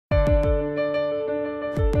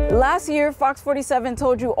Last year, Fox 47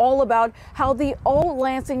 told you all about how the old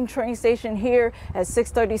Lansing train station here at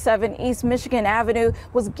 637 East Michigan Avenue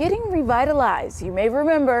was getting revitalized. You may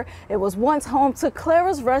remember it was once home to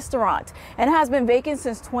Clara's Restaurant and has been vacant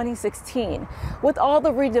since 2016. With all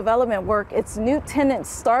the redevelopment work, its new tenant,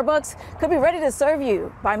 Starbucks, could be ready to serve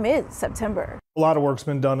you by mid-September. A lot of work's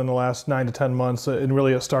been done in the last 9 to 10 months, and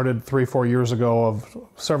really it started 3-4 years ago of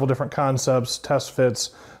several different concepts, test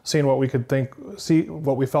fits, seeing what we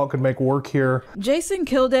what we felt could make work here. Jason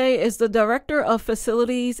Kilday is the Director of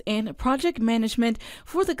Facilities and Project Management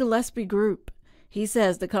for the Gillespie Group. He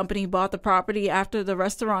says the company bought the property after the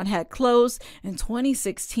restaurant had closed in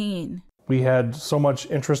 2016. We had so much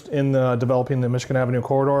interest in developing the Michigan Avenue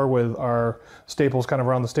corridor with our staples kind of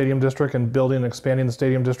around the stadium district and building and expanding the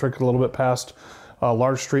stadium district a little bit past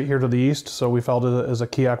Large Street here to the east. So we felt it as a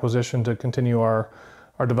key acquisition to continue our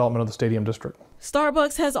development of the stadium district.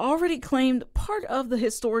 Starbucks has already claimed part of the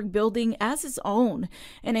historic building as its own.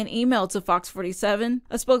 In an email to Fox 47,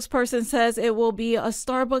 a spokesperson says it will be a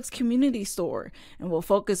Starbucks community store and will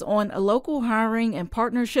focus on local hiring and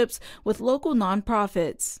partnerships with local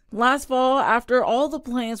nonprofits. Last fall, after all the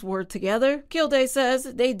plans were together, Kilday says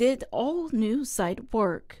they did all new site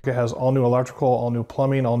work. It has all new electrical, all new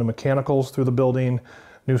plumbing, all new mechanicals through the building,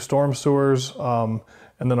 new storm sewers,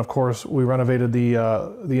 and then, of course, we renovated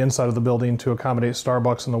the inside of the building to accommodate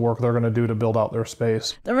Starbucks and the work they're going to do to build out their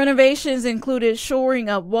space. The renovations included shoring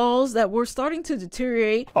up walls that were starting to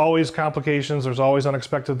deteriorate. Always complications. There's always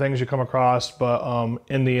unexpected things you come across, but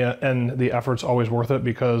in the end, the effort's always worth it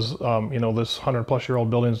because this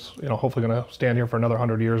 100-plus-year-old building's hopefully going to stand here for another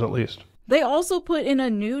 100 years at least. They also put in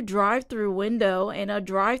a new drive-through window and a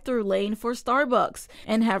drive-through lane for Starbucks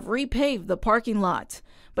and have repaved the parking lot.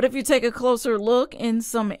 But if you take a closer look in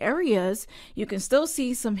some areas, you can still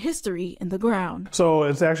see some history in the ground. So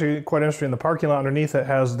it's actually quite interesting. The parking lot underneath it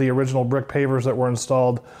has the original brick pavers that were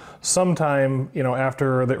installed sometime,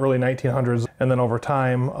 after the early 1900s. And then over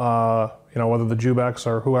time, whether the Jubecks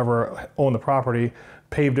or whoever owned the property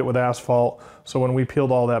paved it with asphalt. So when we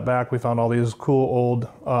peeled all that back, we found all these cool old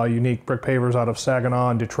unique brick pavers out of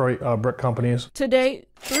Saginaw and Detroit brick companies. To date,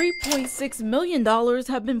 $3.6 million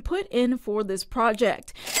have been put in for this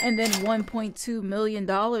project, and then $1.2 million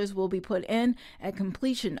will be put in at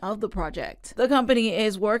completion of the project. The company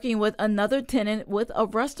is working with another tenant with a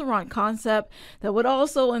restaurant concept that would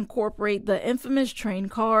also incorporate the infamous train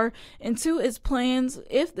car into its plans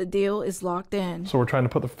if the deal is locked in. So we're trying to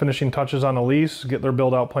put the finishing touches on the lease, get their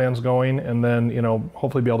build-out plans going, and then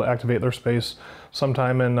hopefully be able to activate their space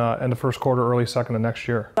sometime in the first quarter, early second of next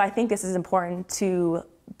year. I think this is important to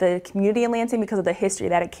the community in Lansing because of the history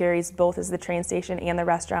that it carries, both as the train station and the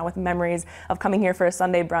restaurant, with memories of coming here for a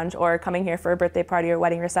Sunday brunch or coming here for a birthday party or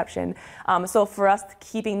wedding reception. So for us,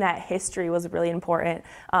 keeping that history was really important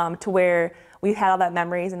to where we had all that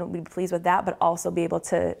memories and we'd be pleased with that, but also be able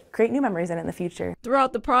to create new memories in the future.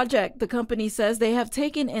 Throughout the project, the company says they have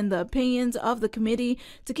taken in the opinions of the committee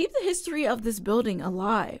to keep the history of this building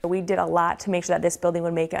alive. We did a lot to make sure that this building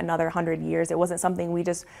would make it another 100 years. It wasn't something we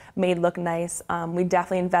just made look nice. We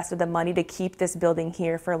definitely invested the money to keep this building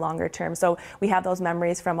here for longer term. So we have those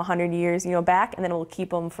memories from 100 years back, and then we'll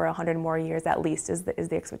keep them for 100 more years at least is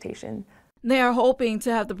the expectation. They are hoping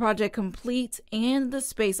to have the project complete and the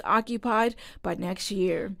space occupied by next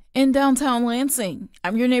year. In downtown Lansing,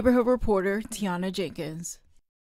 I'm your neighborhood reporter, Tiana Jenkins.